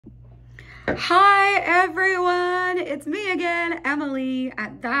Hi everyone, it's me again, Emily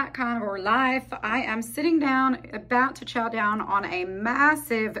at That Carnivore Life. I am sitting down, about to chow down on a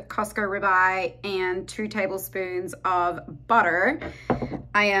massive Costco ribeye and 2 tablespoons of butter.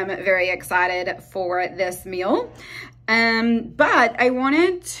 I am very excited for this meal. But I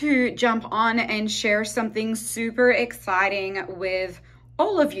wanted to jump on and share something super exciting with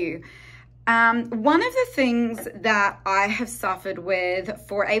all of you. One of the things that I have suffered with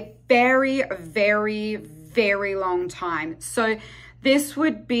for a very, very, very long time. So this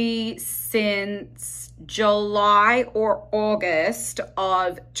would be since July or August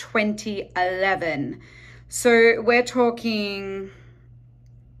of 2011. So we're talking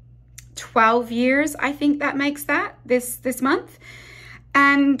 12 years, I think that makes that this month.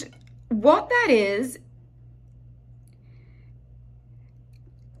 And what that is,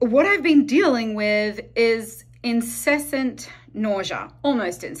 what I've been dealing with is incessant nausea,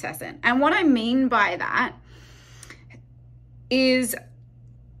 almost incessant. And what I mean by that is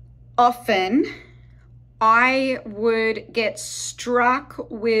often I would get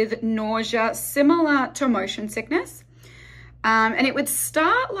struck with nausea similar to motion sickness. And it would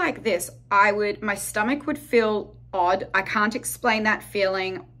start like this. My stomach would feel odd. I can't explain that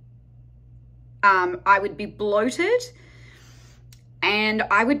feeling. I would be bloated. And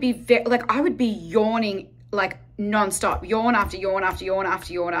I would be I would be yawning like nonstop, yawn after yawn after yawn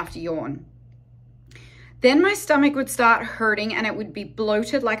after yawn after yawn. Then my stomach would start hurting and it would be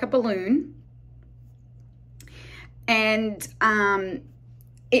bloated like a balloon. And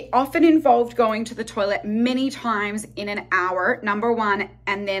it often involved going to the toilet many times in an hour, number one,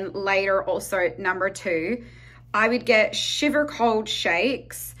 and then later also number two. I would get shiver cold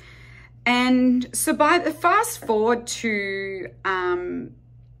shakes. And so by the fast forward to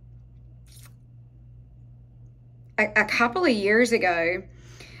a couple of years ago,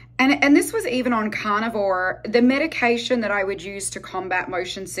 and this was even on carnivore, the medication that I would use to combat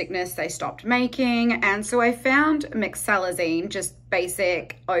motion sickness, they stopped making. And so I found mexalazine, just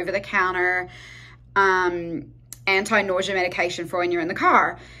basic over-the-counter anti-nausea medication for when you're in the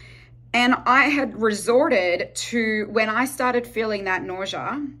car. And I had resorted to, when I started feeling that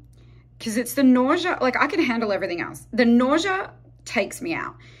nausea, because it's the nausea, like I can handle everything else. The nausea takes me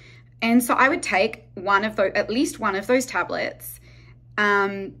out. And so I would take at least one of those tablets.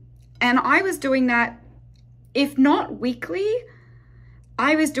 And I was doing that, if not weekly,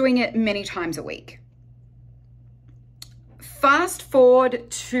 I was doing it many times a week. Fast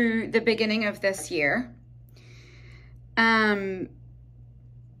forward to the beginning of this year. At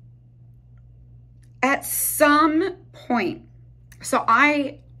some point, so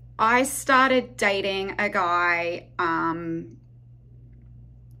I started dating a guy,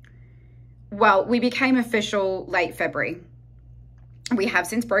 well, we became official late February. We have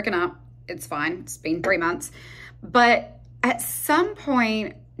since broken up. It's fine. It's been 3 months. But at some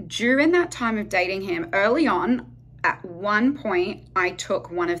point during that time of dating him, early on, at one point, I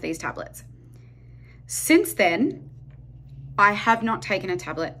took one of these tablets. Since then, I have not taken a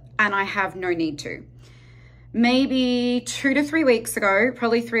tablet and I have no need to. Maybe 2 to 3 weeks ago,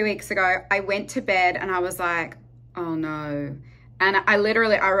 probably 3 weeks ago, I went to bed and I was like, oh no. And I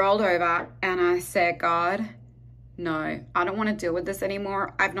rolled over and I said, God, no, I don't want to deal with this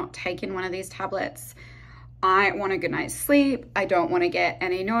anymore. I've not taken one of these tablets. I want a good night's sleep. I don't want to get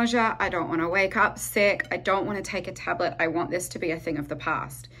any nausea. I don't want to wake up sick. I don't want to take a tablet. I want this to be a thing of the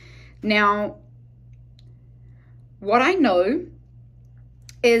past. Now, what I know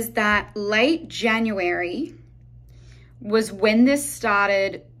is that late January was when this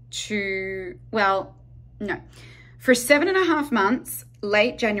started to, well, no. For 7.5 months,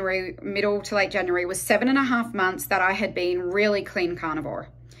 late January, middle to late January was 7.5 months that I had been really clean carnivore.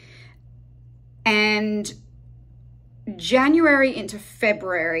 And January into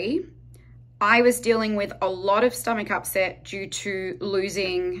February, I was dealing with a lot of stomach upset due to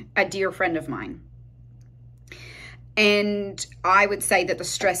losing a dear friend of mine. And I would say that the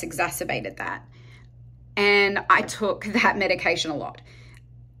stress exacerbated that. And I took that medication a lot.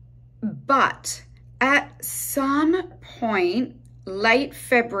 But at some point, late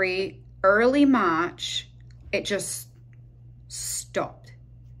February, early March, it just stopped.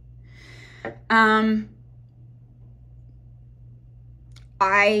 I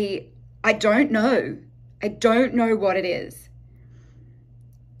don't know. I don't know what it is.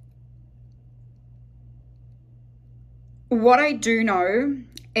 What I do know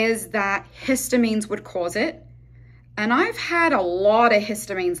is that histamines would cause it. And I've had a lot of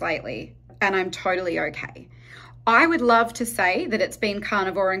histamines lately, and I'm totally okay. I would love to say that it's been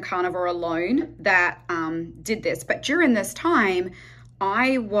carnivore and carnivore alone that did this. But during this time,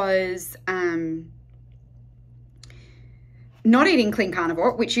 I was not eating clean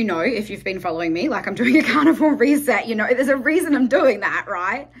carnivore, which you know, if you've been following me, like I'm doing a carnivore reset, you know, there's a reason I'm doing that,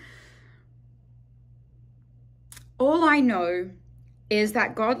 right? All I know is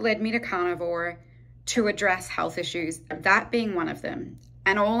that God led me to carnivore to address health issues, that being one of them.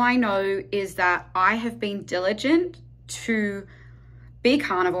 And all I know is that I have been diligent to be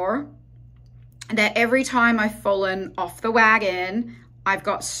carnivore, that every time I've fallen off the wagon, I've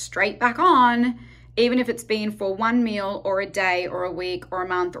got straight back on, even if it's been for one meal or a day or a week or a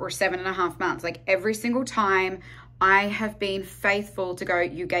month or 7.5 months. Like every single time I have been faithful to go,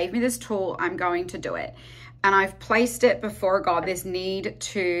 you gave me this tool, I'm going to do it. And I've placed it before God, this need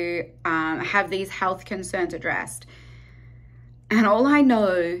to have these health concerns addressed. And all I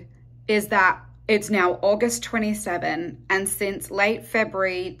know is that it's now August 27, and since late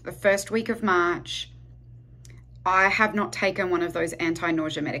February, the first week of March, I have not taken one of those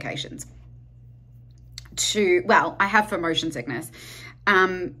anti-nausea medications. Well, I have for motion sickness,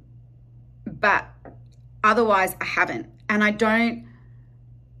 but otherwise I haven't. And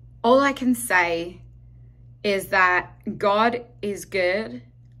all I can say is that God is good,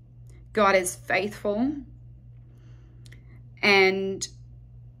 God is faithful, and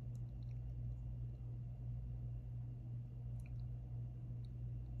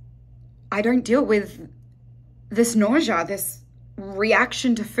I don't deal with this nausea, this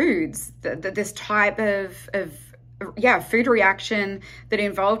reaction to foods, this type of food reaction that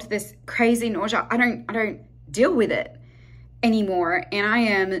involved this crazy nausea. I don't deal with it anymore. And I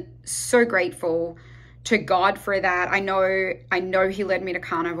am so grateful to God for that. I know He led me to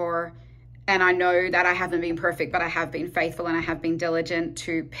carnivore, and I know that I haven't been perfect, but I have been faithful and I have been diligent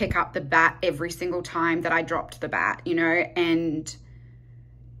to pick up the bat every single time that I dropped the bat, you know. And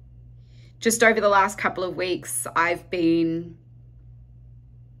just over the last couple of weeks, I've been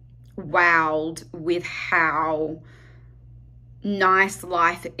wowed with how nice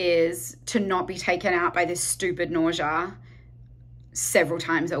life is to not be taken out by this stupid nausea several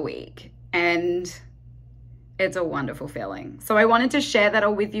times a week. And it's a wonderful feeling. So I wanted to share that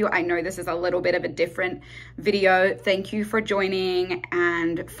all with you. I know this is a little bit of a different video. Thank you for joining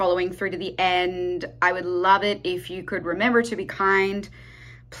and following through to the end. I would love it if you could remember to be kind.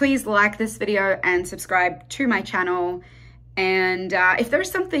 Please like this video and subscribe to my channel. And if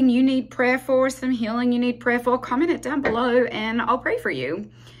there's something you need prayer for, some healing you need prayer for, comment it down below and I'll pray for you.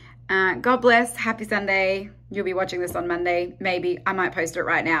 God bless. Happy Sunday. You'll be watching this on Monday. Maybe I might post it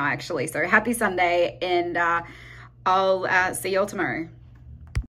right now, actually. So happy Sunday, and I'll see you all tomorrow.